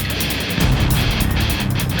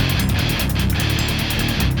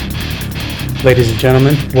Ladies and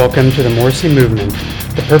gentlemen, welcome to the Morrissey Movement.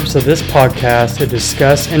 The purpose of this podcast is to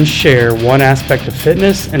discuss and share one aspect of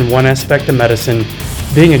fitness and one aspect of medicine.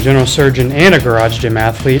 Being a general surgeon and a garage gym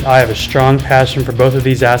athlete, I have a strong passion for both of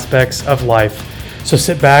these aspects of life. So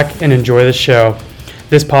sit back and enjoy the show.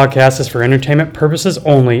 This podcast is for entertainment purposes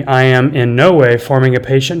only. I am in no way forming a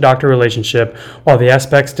patient-doctor relationship. While the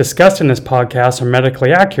aspects discussed in this podcast are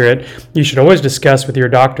medically accurate, you should always discuss with your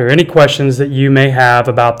doctor any questions that you may have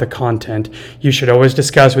about the content. You should always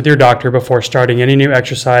discuss with your doctor before starting any new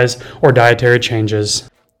exercise or dietary changes.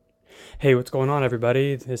 Hey, what's going on,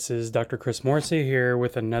 everybody? This is Dr. Chris Morrissey here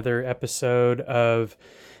with another episode of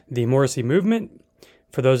the Morrissey Movement.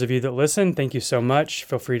 For those of you that listen, thank you so much.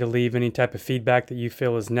 Feel free to leave any type of feedback that you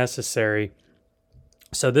feel is necessary.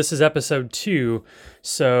 So this is episode 2.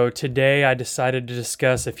 So today I decided to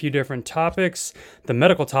discuss a few different topics. The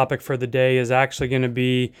medical topic for the day is actually going to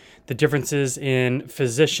be the differences in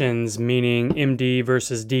physicians, meaning MD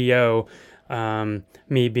versus DO.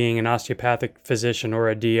 Me being an osteopathic physician or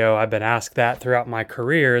a DO, I've been asked that throughout my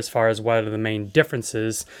career as far as what are the main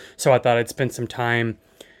differences. So I thought I'd spend some time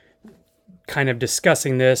kind of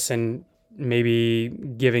discussing this and maybe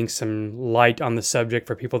giving some light on the subject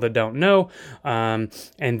for people that don't know. And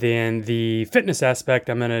then the fitness aspect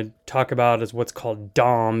I'm going to talk about is what's called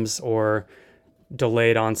DOMS, or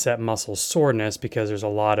delayed onset muscle soreness, because there's a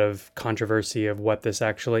lot of controversy of what this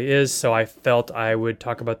actually is. So I felt I would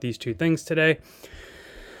talk about these two things today.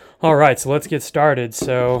 All right, so let's get started.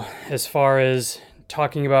 So as far as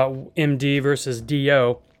talking about MD versus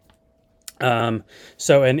DO,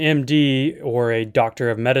 so an MD, or a doctor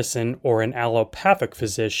of medicine, or an allopathic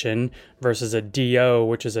physician, versus a DO,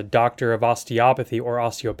 which is a doctor of osteopathy or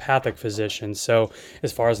osteopathic physician. So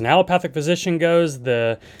as far as an allopathic physician goes,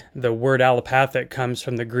 the word allopathic comes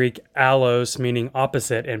from the Greek allos, meaning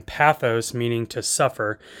opposite, and pathos, meaning to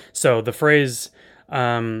suffer. So the phrase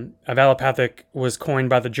of allopathic was coined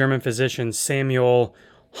by the German physician Samuel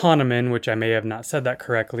Hahnemann, which I may have not said that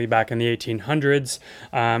correctly, back in the 1800s,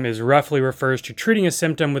 is roughly refers to treating a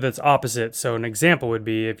symptom with its opposite. So an example would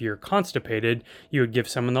be if you're constipated, you would give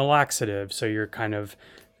someone the laxative. So you're kind of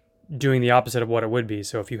doing the opposite of what it would be.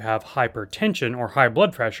 So if you have hypertension or high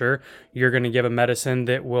blood pressure, you're going to give a medicine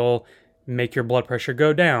that will make your blood pressure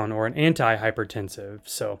go down, or an anti-hypertensive.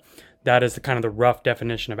 So that is the kind of the rough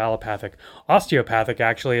definition of allopathic. Osteopathic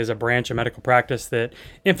actually is a branch of medical practice that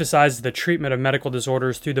emphasizes the treatment of medical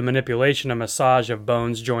disorders through the manipulation and massage of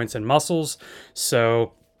bones, joints, and muscles.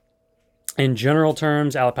 So in general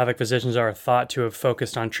terms, allopathic physicians are thought to have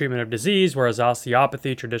focused on treatment of disease, whereas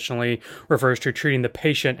osteopathy traditionally refers to treating the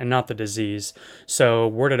patient and not the disease. So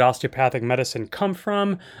where did osteopathic medicine come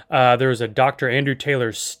from? There was a Dr. Andrew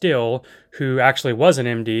Taylor Still, who actually was an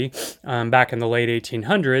MD back in the late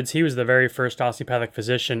 1800s. He was the very first osteopathic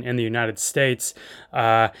physician in the United States.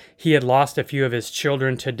 He had lost a few of his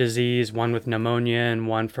children to disease, one with pneumonia and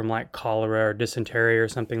one from like cholera or dysentery or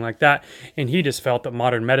something like that. And he just felt that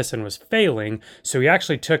modern medicine was failing. So he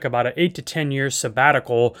actually took about an 8 to 10 year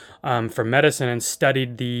sabbatical from medicine and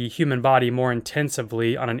studied the human body more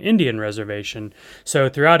intensively on an Indian reservation. So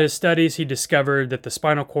throughout his studies, he discovered that the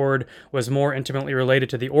spinal cord was more intimately related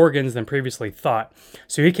to the organs than previously thought.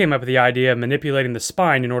 So he came up with the idea of manipulating the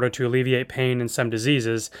spine in order to alleviate pain in some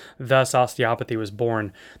diseases. Thus, osteopathy was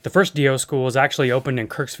born. The first DO school was actually opened in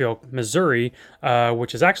Kirksville, Missouri,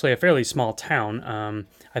 which is actually a fairly small town.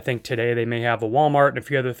 I think today they may have a Walmart and a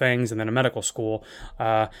few other things, and then a medical school.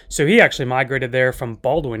 So he actually migrated there from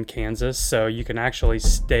Baldwin, Kansas. So you can actually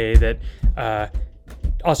say that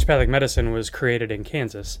osteopathic medicine was created in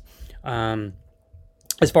Kansas.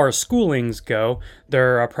 As far as schoolings go,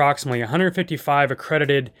 there are approximately 155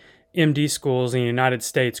 accredited MD schools in the United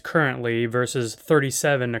States currently versus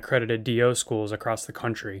 37 accredited DO schools across the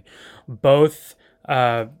country. Both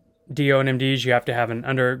DO and MDs, you have to have an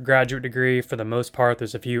undergraduate degree for the most part.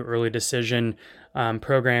 There's a few early decision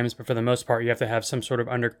programs, but for the most part, you have to have some sort of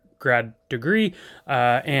undergrad degree.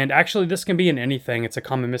 And actually, this can be in anything. It's a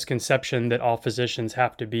common misconception that all physicians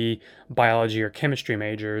have to be biology or chemistry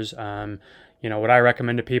majors. What I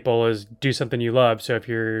recommend to people is do something you love. So if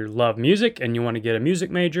you love music and you want to get a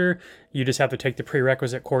music major, you just have to take the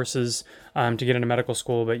prerequisite courses to get into medical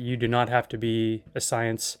school, but you do not have to be a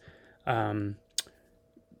science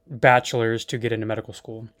bachelor's to get into medical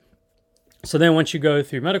school. So then once you go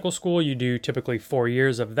through medical school, you do typically 4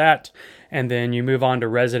 years of that, and then you move on to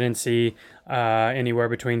residency. anywhere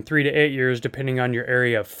between 3 to 8 years, depending on your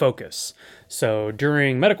area of focus. So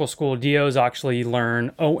during medical school, DOs actually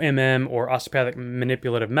learn OMM, or osteopathic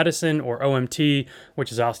manipulative medicine, or OMT,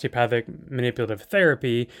 which is osteopathic manipulative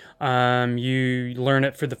therapy. You learn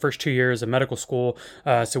it for the first 2 years of medical school.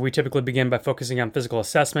 So we typically begin by focusing on physical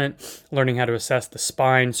assessment, learning how to assess the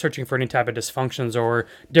spine, searching for any type of dysfunctions or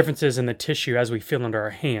differences in the tissue as we feel under our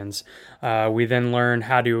hands. We then learn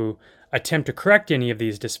how to attempt to correct any of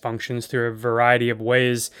these dysfunctions through a variety of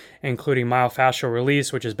ways, including myofascial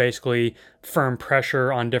release, which is basically firm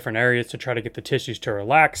pressure on different areas to try to get the tissues to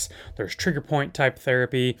relax. There's trigger point type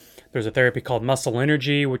therapy. There's a therapy called muscle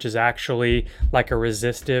energy, which is actually like a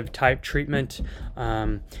resistive type treatment.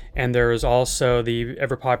 And there's also the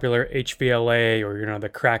ever popular HVLA, or, the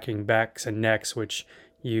cracking backs and necks, which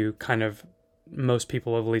you most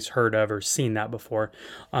people have at least heard of or seen that before.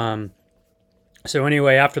 So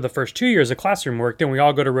anyway, after the first 2 years of classroom work, then we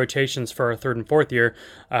all go to rotations for our third and fourth year,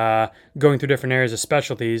 going through different areas of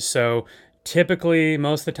specialties. So typically,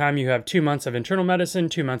 most of the time, you have 2 months of internal medicine,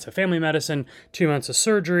 2 months of family medicine, 2 months of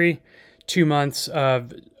surgery, 2 months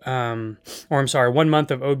of, 1 month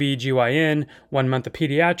of OB/GYN, 1 month of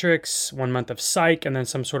pediatrics, 1 month of psych, and then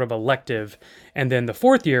some sort of elective. And then the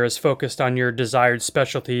fourth year is focused on your desired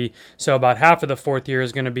specialty. So about half of the fourth year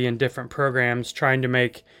is going to be in different programs, trying to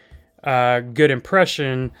make good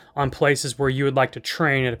impression on places where you would like to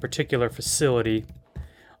train at a particular facility.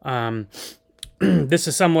 This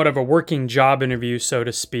is somewhat of a working job interview, so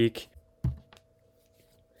to speak.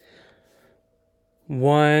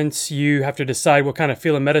 Once you have to decide what kind of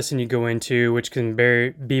field of medicine you go into, which can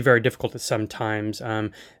be very difficult at some times,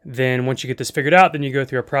 then once you get this figured out, then you go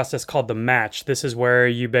through a process called the match. This is where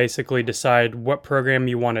you basically decide what program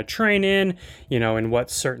you want to train in what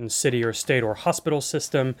certain city or state or hospital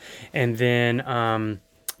system, and then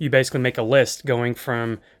you basically make a list going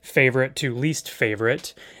from favorite to least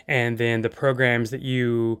favorite, and then the programs that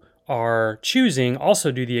you are choosing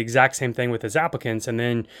also do the exact same thing with its applicants, and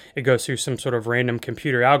then it goes through some sort of random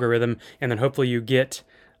computer algorithm, and then hopefully you get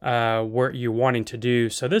what you're wanting to do.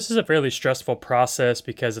 So this is a fairly stressful process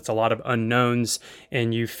because it's a lot of unknowns,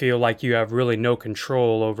 and you feel like you have really no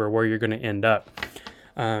control over where you're going to end up.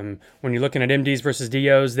 When you're looking at MDs versus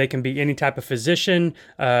DOs, they can be any type of physician.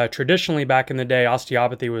 Traditionally, back in the day,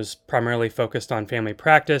 osteopathy was primarily focused on family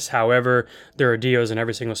practice. However, there are DOs in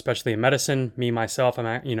every single specialty in medicine. Me, myself,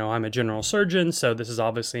 I'm a general surgeon, so this is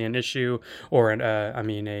obviously an issue, or a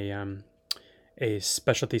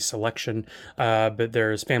specialty selection. But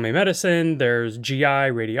there's family medicine, there's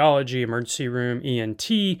GI, radiology, emergency room,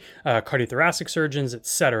 ENT, cardiothoracic surgeons,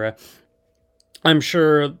 etc. I'm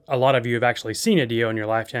sure a lot of you have actually seen a DO in your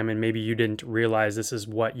lifetime, and maybe you didn't realize this is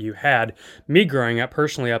what you had. Me growing up,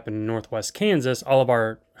 personally up in Northwest Kansas, all of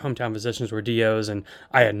our hometown physicians were DOs, and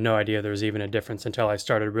I had no idea there was even a difference until I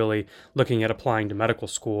started really looking at applying to medical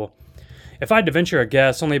school. If I had to venture a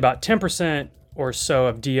guess, only about 10% or so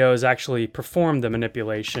of DOs actually perform the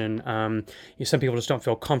manipulation. Some people just don't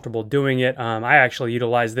feel comfortable doing it. I actually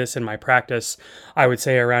utilize this in my practice. I would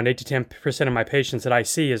say around 8 to 10% of my patients that I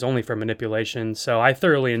see is only for manipulation. So I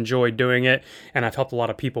thoroughly enjoy doing it, and I've helped a lot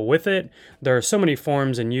of people with it. There are so many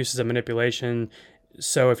forms and uses of manipulation.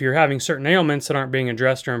 So if you're having certain ailments that aren't being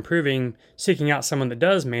addressed or improving, seeking out someone that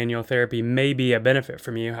does manual therapy may be a benefit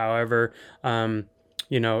from you. However,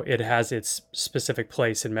 it has its specific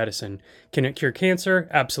place in medicine. Can it cure cancer?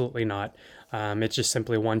 Absolutely not. It's just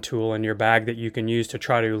simply one tool in your bag that you can use to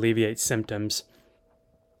try to alleviate symptoms.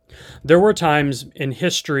 There were times in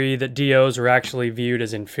history that DOs were actually viewed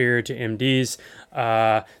as inferior to MDs.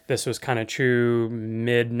 This was kind of true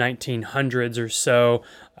mid-1900s or so.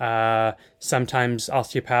 Sometimes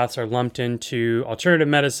osteopaths are lumped into alternative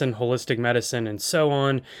medicine, holistic medicine, and so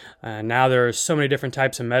on. Now there are so many different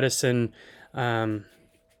types of medicine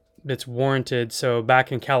that's warranted. So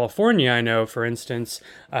back in California, I know, for instance,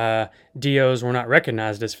 DOs were not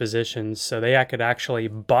recognized as physicians, so they could actually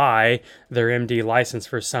buy their MD license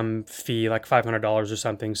for some fee, like $500 or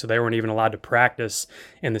something, so they weren't even allowed to practice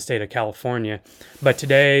in the state of California. But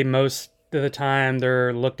today, most of the time,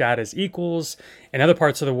 they're looked at as equals. In other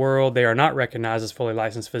parts of the world, they are not recognized as fully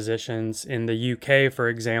licensed physicians. In the UK, for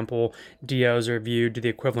example, DOs are viewed to the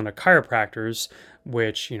equivalent of chiropractors,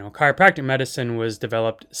 which, chiropractic medicine was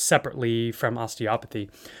developed separately from osteopathy.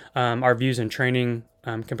 Our views and training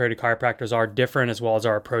compared to chiropractors are different, as well as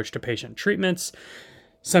our approach to patient treatments.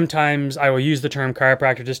 Sometimes I will use the term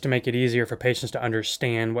chiropractor just to make it easier for patients to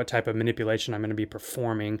understand what type of manipulation I'm going to be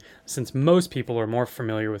performing, since most people are more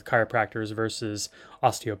familiar with chiropractors versus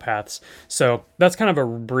osteopaths. So that's kind of a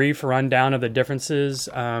brief rundown of the differences.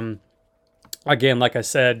 Again, like I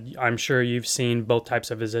said, I'm sure you've seen both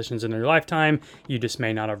types of physicians in your lifetime. You just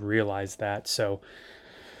may not have realized that. So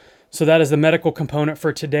that is the medical component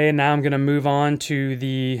for today. And now I'm going to move on to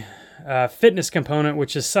the fitness component,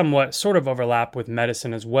 which is somewhat sort of overlap with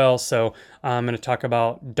medicine as well. So I'm going to talk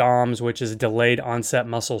about DOMS, which is delayed onset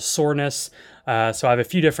muscle soreness. So I have a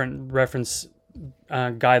few different reference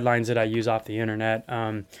guidelines that I use off the internet.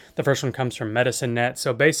 The first one comes from Medicine Net.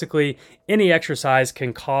 So basically, any exercise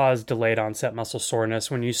can cause delayed onset muscle soreness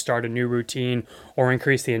when you start a new routine or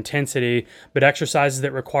increase the intensity, but exercises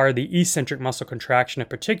that require the eccentric muscle contraction in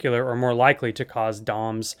particular are more likely to cause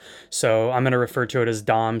DOMS. So I'm going to refer to it as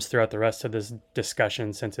DOMS throughout the rest of this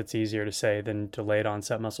discussion since it's easier to say than delayed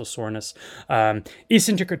onset muscle soreness.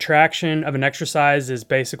 Eccentric contraction of an exercise is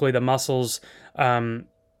basically the muscles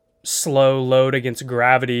slow load against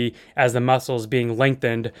gravity as the muscle is being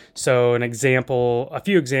lengthened. So a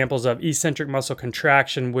few examples of eccentric muscle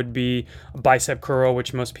contraction would be a bicep curl,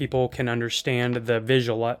 which most people can understand the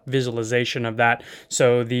visualization of that.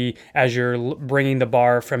 So as you're bringing the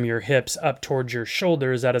bar from your hips up towards your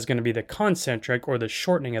shoulders, that is going to be the concentric or the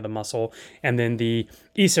shortening of the muscle. And then the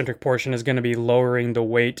eccentric portion is going to be lowering the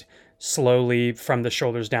weight slowly from the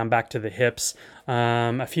shoulders down back to the hips.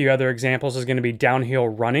 A few other examples is going to be downhill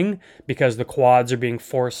running because the quads are being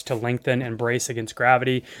forced to lengthen and brace against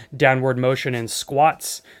gravity. Downward motion in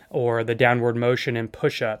squats or the downward motion in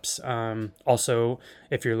push-ups. Also,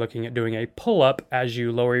 if you're looking at doing a pull-up as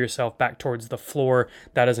you lower yourself back towards the floor,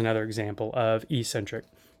 that is another example of eccentric.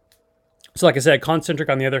 So like I said, concentric,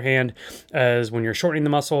 on the other hand, is when you're shortening the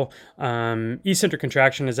muscle. Eccentric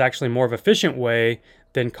contraction is actually more of an efficient way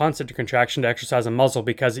than concentric contraction to exercise a muscle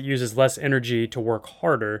because it uses less energy to work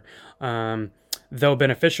harder. Though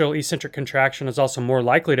beneficial, eccentric contraction is also more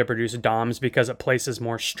likely to produce DOMS because it places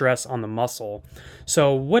more stress on the muscle.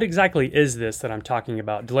 So what exactly is this that I'm talking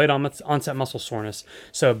about? Delayed onset muscle soreness.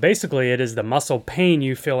 So basically it is the muscle pain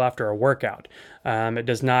you feel after a workout. It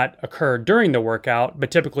does not occur during the workout,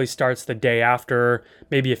 but typically starts the day after,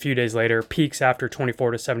 maybe a few days later, peaks after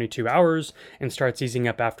 24 to 72 hours, and starts easing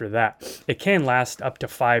up after that. It can last up to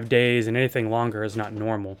 5 days, and anything longer is not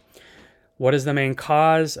normal. What is the main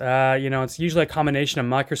cause? It's usually a combination of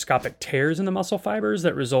microscopic tears in the muscle fibers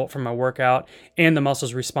that result from a workout and the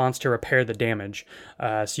muscle's response to repair the damage.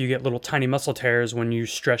 So you get little tiny muscle tears when you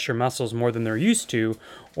stress your muscles more than they're used to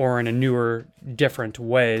or in a newer, different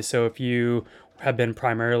way. So if you have been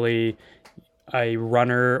primarily a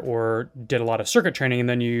runner or did a lot of circuit training and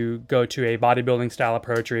then you go to a bodybuilding style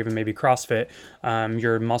approach or even maybe CrossFit,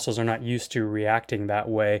 your muscles are not used to reacting that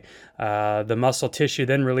way. The muscle tissue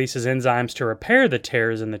then releases enzymes to repair the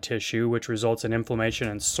tears in the tissue, which results in inflammation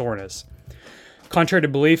and soreness. Contrary to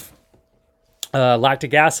belief,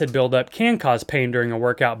 lactic acid buildup can cause pain during a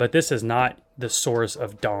workout, but this is not the source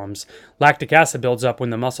of DOMS. Lactic acid builds up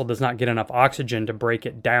when the muscle does not get enough oxygen to break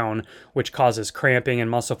it down, which causes cramping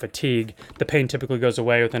and muscle fatigue. The pain typically goes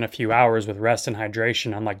away within a few hours with rest and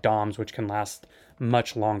hydration, unlike DOMS, which can last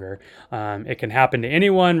much longer. It can happen to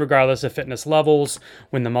anyone, regardless of fitness levels,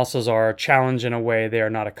 when the muscles are challenged in a way they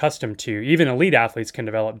are not accustomed to. Even elite athletes can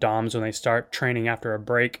develop DOMS when they start training after a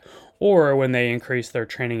break or when they increase their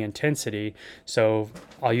training intensity. So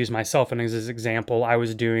I'll use myself as an example. I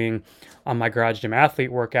was doing on my Garage Gym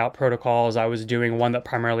Athlete workout protocols, I was doing one that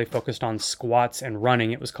primarily focused on squats and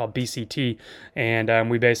running. It was called BCT. And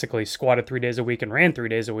we basically squatted 3 days a week and ran 3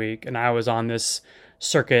 days a week. And I was on this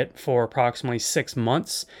circuit for approximately 6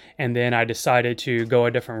 months. And then I decided to go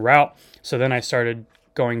a different route. So then I started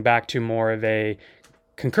going back to more of a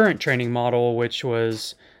concurrent training model, which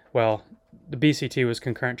was, well, the BCT was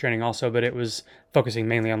concurrent training also, but it was focusing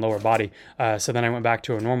mainly on lower body. So then I went back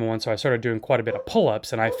to a normal one. So I started doing quite a bit of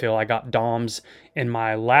pull-ups, and I feel I got DOMS in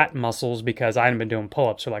my lat muscles because I hadn't been doing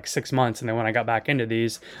pull-ups for like 6 months. And then when I got back into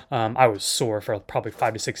these, I was sore for probably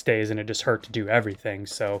 5 to 6 days, and it just hurt to do everything.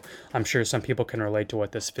 So I'm sure some people can relate to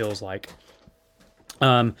what this feels like.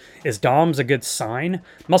 Is DOMS a good sign?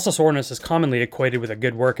 Muscle soreness is commonly equated with a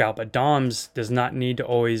good workout, but DOMS does not need to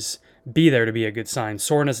always be there to be a good sign.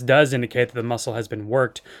 Soreness does indicate that the muscle has been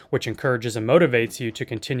worked, which encourages and motivates you to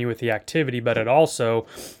continue with the activity, but it also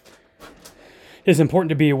is important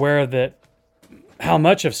to be aware that how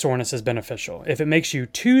much of soreness is beneficial. If it makes you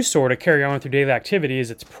too sore to carry on with your daily activities,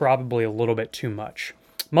 it's probably a little bit too much.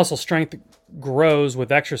 Muscle strength grows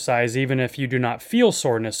with exercise even if you do not feel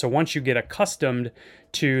soreness. So once you get accustomed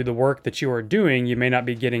to the work that you are doing, you may not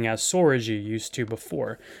be getting as sore as you used to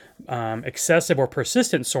before. Excessive or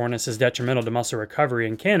persistent soreness is detrimental to muscle recovery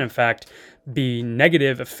and can, in fact, be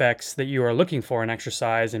negative effects that you are looking for in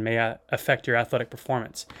exercise and may affect your athletic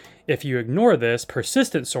performance. If you ignore this,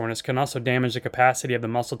 persistent soreness can also damage the capacity of the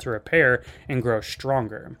muscle to repair and grow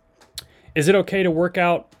stronger. Is it okay to work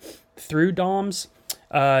out through DOMS?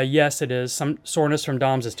 Yes, it is. Some soreness from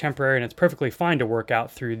DOMS is temporary, and it's perfectly fine to work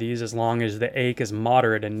out through these as long as the ache is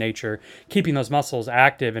moderate in nature. Keeping those muscles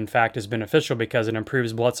active, in fact, is beneficial because it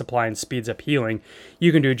improves blood supply and speeds up healing.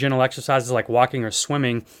 You can do gentle exercises like walking or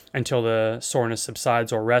swimming until the soreness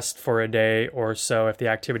subsides, or rest for a day or so if the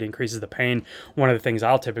activity increases the pain. One of the things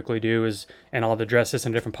I'll typically do is, and I'll address this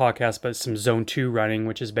in a different podcast, but some zone 2 running,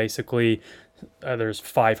 which is basically there's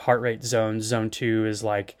 5 heart rate zones. Zone 2 is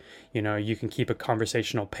like, you can keep a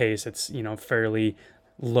conversational pace. It's, fairly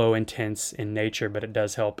low intense in nature, but it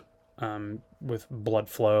does help with blood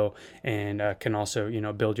flow and can also,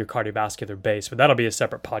 build your cardiovascular base. But that'll be a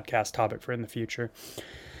separate podcast topic for in the future.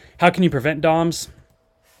 How can you prevent DOMS?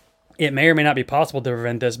 It may or may not be possible to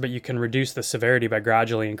prevent this, but you can reduce the severity by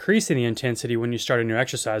gradually increasing the intensity when you start a new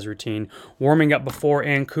exercise routine. Warming up before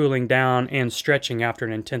and cooling down and stretching after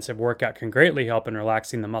an intensive workout can greatly help in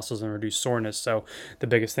relaxing the muscles and reduce soreness. So the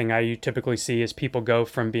biggest thing I typically see is people go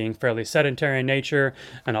from being fairly sedentary in nature,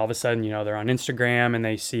 and all of a sudden, they're on Instagram and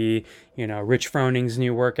they see, Rich Froning's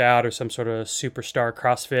new workout or some sort of superstar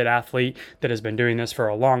CrossFit athlete that has been doing this for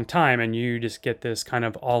a long time, and you just get this kind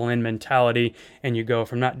of all-in mentality, and you go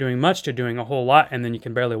from not doing much to doing a whole lot, and then you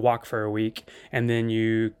can barely walk for a week, and then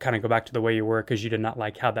you kind of go back to the way you were because you did not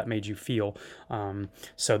like how that made you feel.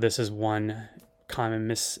 So this is one common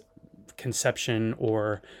misconception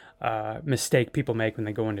or mistake people make when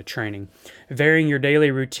they go into training. Varying your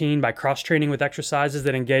daily routine by cross-training with exercises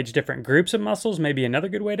that engage different groups of muscles may be another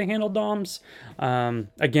good way to handle DOMS.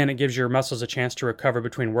 Again, it gives your muscles a chance to recover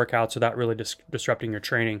between workouts without really disrupting your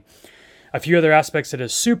training. A few other aspects that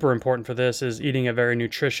is super important for this is eating a very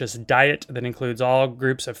nutritious diet that includes all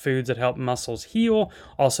groups of foods that help muscles heal.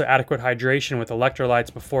 Also, adequate hydration with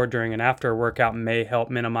electrolytes before, during, and after a workout may help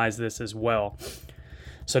minimize this as well.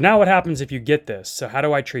 So now what happens if you get this? So how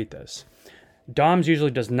do I treat this? DOMS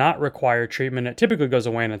usually does not require treatment. It typically goes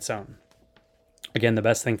away on its own. Again, the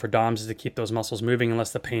best thing for DOMS is to keep those muscles moving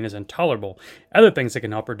unless the pain is intolerable. Other things that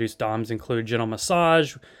can help reduce DOMS include gentle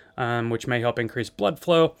massage, which may help increase blood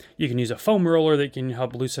flow. You can use a foam roller that can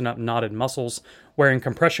help loosen up knotted muscles. Wearing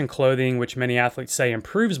compression clothing, which many athletes say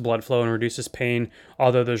improves blood flow and reduces pain,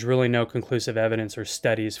 although there's really no conclusive evidence or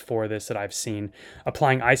studies for this that I've seen.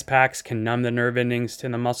 Applying ice packs can numb the nerve endings to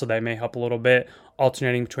the muscle. That may help a little bit.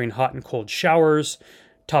 Alternating between hot and cold showers.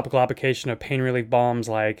 Topical application of pain relief balms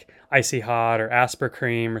like Icy Hot or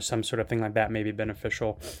Aspercreme or some sort of thing like that may be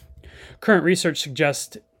beneficial. Current research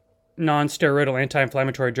suggests non-steroidal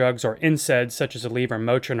anti-inflammatory drugs or NSAIDs such as Aleve or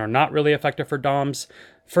Motrin are not really effective for DOMS.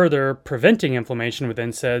 Further, preventing inflammation with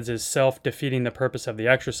NSAIDs is self-defeating the purpose of the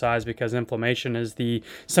exercise because inflammation is the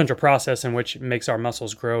central process in which makes our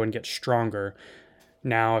muscles grow and get stronger.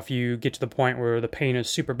 Now, if you get to the point where the pain is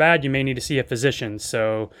super bad, you may need to see a physician.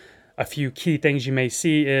 So a few key things you may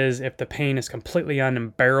see is if the pain is completely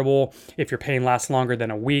unbearable, if your pain lasts longer than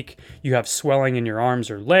a week, you have swelling in your arms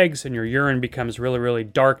or legs, and your urine becomes really, really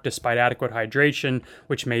dark despite adequate hydration,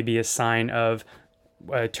 which may be a sign of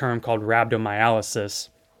a term called rhabdomyolysis,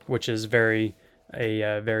 which is a very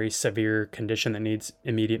severe condition that needs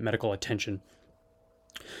immediate medical attention.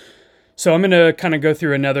 So I'm going to kind of go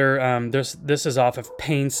through another, this is off of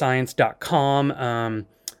painscience.com.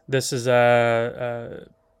 This is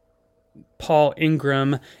Paul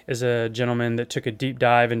Ingram is a gentleman that took a deep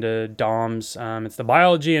dive into DOMS. It's the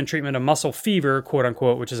biology and treatment of muscle fever, quote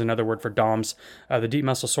unquote, which is another word for DOMS. The deep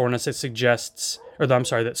muscle soreness that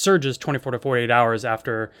surges 24 to 48 hours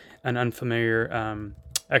after an unfamiliar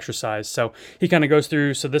exercise. So he kind of goes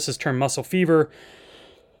through, so this is termed muscle fever,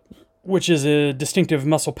 which is a distinctive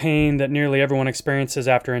muscle pain that nearly everyone experiences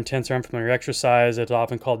after intense or unfamiliar exercise. It's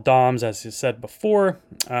often called DOMS, as you said before.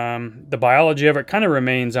 The biology of it kind of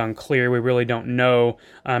remains unclear. We really don't know,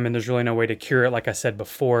 and there's really no way to cure it, like I said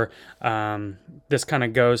before. This kind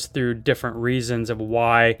of goes through different reasons of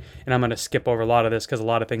why, and I'm going to skip over a lot of this because a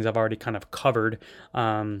lot of things I've already kind of covered.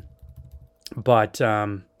 A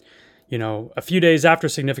few days after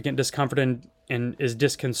significant discomfort and is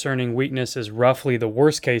disconcerting weakness is roughly the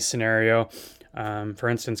worst case scenario. For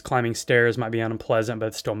instance, climbing stairs might be unpleasant, but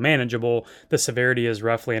it's still manageable. The severity is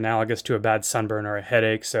roughly analogous to a bad sunburn or a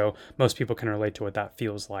headache, so most people can relate to what that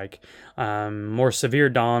feels like. More severe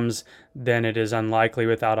DOMS, then it is unlikely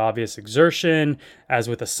without obvious exertion. As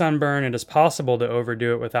with a sunburn, it is possible to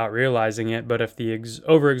overdo it without realizing it, but if the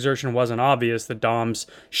overexertion wasn't obvious, the DOMS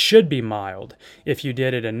should be mild. If you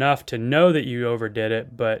did it enough to know that you overdid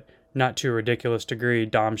it, but not to a ridiculous degree,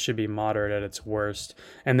 DOMS should be moderate at its worst.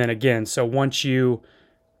 And then again, so once you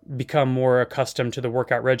become more accustomed to the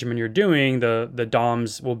workout regimen you're doing, the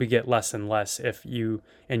DOMS will get less and less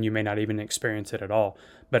and you may not even experience it at all.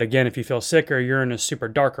 But again, if you feel sick or urine is super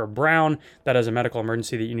dark or brown, that is a medical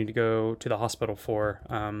emergency that you need to go to the hospital for.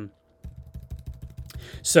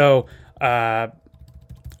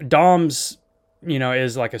 DOMS,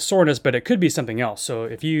 is like a soreness, but it could be something else. So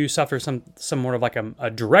if you suffer some more of like a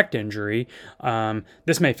direct injury,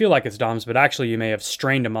 this may feel like it's DOMS, but actually you may have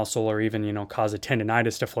strained a muscle or even, cause a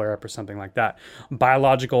tendonitis to flare up or something like that.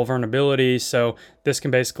 Biological vulnerability. So this can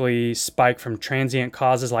basically spike from transient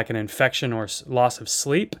causes like an infection or loss of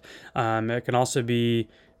sleep. It can also be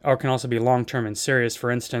long-term and serious. For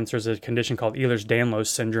instance, there's a condition called Ehlers-Danlos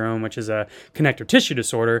syndrome, which is a connective tissue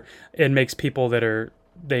disorder. It makes people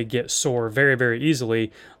they get sore very, very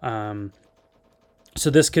easily. So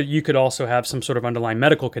you could also have some sort of underlying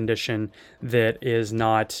medical condition that is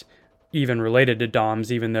not even related to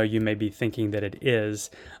DOMS, even though you may be thinking that it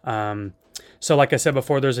is. So like I said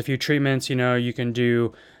before, there's a few treatments. You can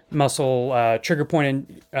do muscle trigger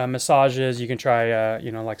point massages. You can try,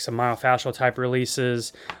 like some myofascial type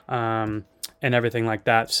releases and everything like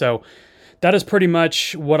that. So that is pretty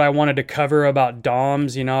much what I wanted to cover about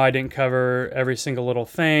DOMS. I didn't cover every single little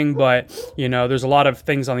thing, but, there's a lot of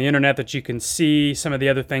things on the internet that you can see. Some of the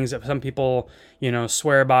other things that some people,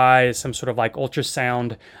 swear by is some sort of like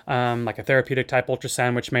ultrasound, like a therapeutic type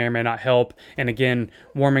ultrasound, which may or may not help. And again,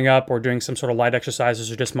 warming up or doing some sort of light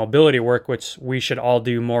exercises or just mobility work, which we should all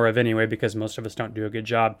do more of anyway, because most of us don't do a good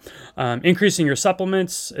job. Increasing your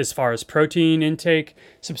supplements as far as protein intake,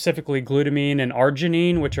 specifically glutamine and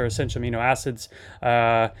arginine, which are essential amino acids.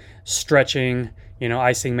 Stretching,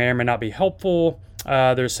 icing may or may not be helpful.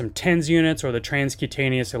 There's some TENS units or the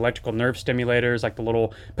transcutaneous electrical nerve stimulators, like put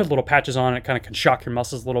little patches on it, kind of can shock your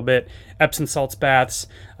muscles a little bit. Epsom salts baths,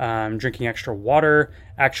 drinking extra water.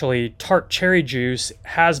 Actually, tart cherry juice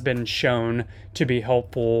has been shown to be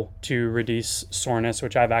helpful to reduce soreness,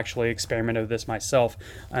 which I've actually experimented with this myself.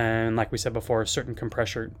 And like we said before, certain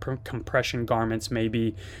compression garments may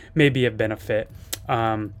be of benefit.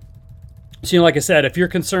 So, like I said, if you're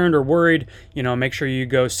concerned or worried, make sure you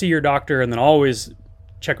go see your doctor, and then always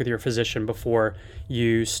check with your physician before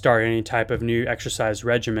you start any type of new exercise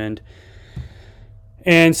regimen.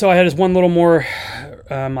 And so I had one little more,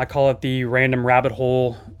 I call it the random rabbit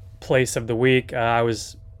hole place of the week. I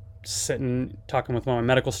was talking with one of my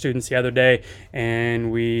medical students the other day,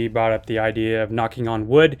 and we brought up the idea of knocking on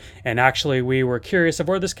wood, and actually we were curious of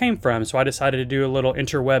where this came from. So I decided to do a little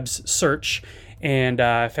interwebs search, and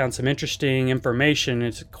I found some interesting information.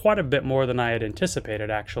 It's quite a bit more than I had anticipated,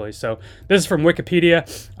 actually. So this is from Wikipedia.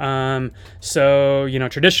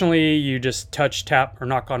 Traditionally you just touch, tap, or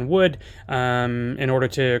knock on wood in order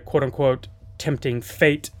to, quote unquote, tempting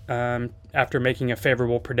fate after making a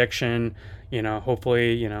favorable prediction.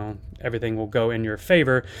 Hopefully, everything will go in your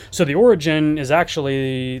favor. So the origin is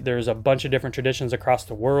actually, there's a bunch of different traditions across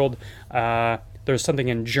the world. There's something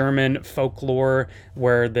in German folklore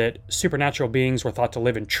where that supernatural beings were thought to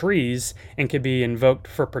live in trees and could be invoked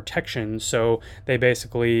for protection. So the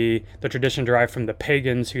tradition derived from the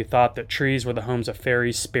pagans who thought that trees were the homes of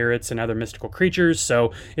fairies, spirits, and other mystical creatures.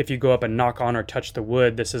 So if you go up and knock on or touch the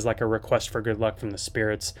wood, this is like a request for good luck from the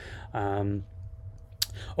spirits.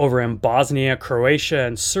 Over in Bosnia, Croatia,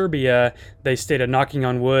 and Serbia, they stated knocking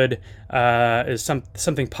on wood is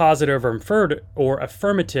something positive or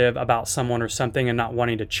affirmative about someone or something, and not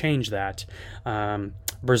wanting to change that.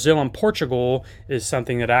 Brazil and Portugal is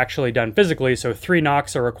something that actually done physically. So 3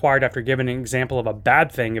 knocks are required after giving an example of a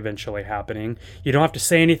bad thing eventually happening. You don't have to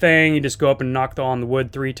say anything. You just go up and knock on the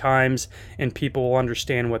wood 3 times, and people will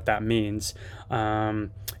understand what that means.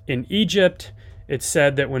 In Egypt, it's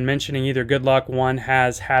said that when mentioning either good luck one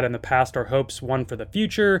has had in the past or hopes one for the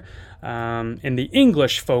future. In the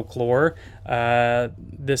English folklore,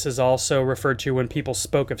 this is also referred to when people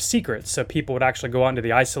spoke of secrets. So people would actually go out into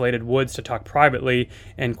the isolated woods to talk privately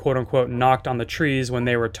and, quote unquote, knocked on the trees when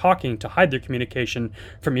they were talking to hide their communication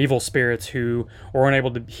from evil spirits who were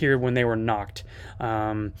unable to hear when they were knocked.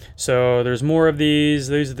 So there's more of these.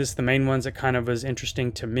 This is the main ones that kind of was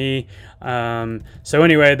interesting to me. So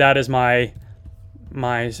anyway, that is my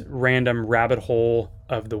random rabbit hole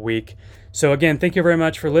of the week. So again, thank you very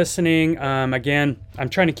much for listening. Again, I'm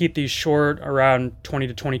trying to keep these short, around 20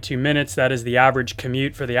 to 22 minutes. That is the average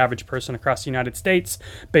commute for the average person across the United States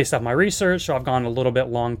based off my research. So I've gone a little bit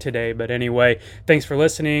long today. But anyway, thanks for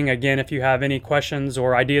listening. Again, if you have any questions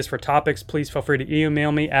or ideas for topics, please feel free to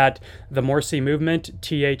email me at the Morrissey Movement,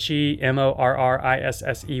 TheMorrissey Movement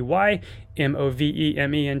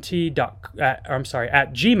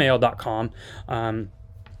at gmail.com.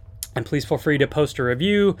 And please feel free to post a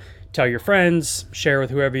review, tell your friends, share with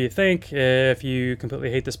whoever you think. If you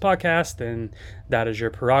completely hate this podcast, then that is your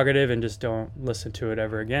prerogative, and just don't listen to it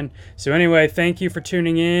ever again. So anyway, thank you for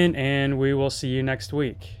tuning in, and we will see you next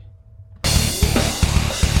week.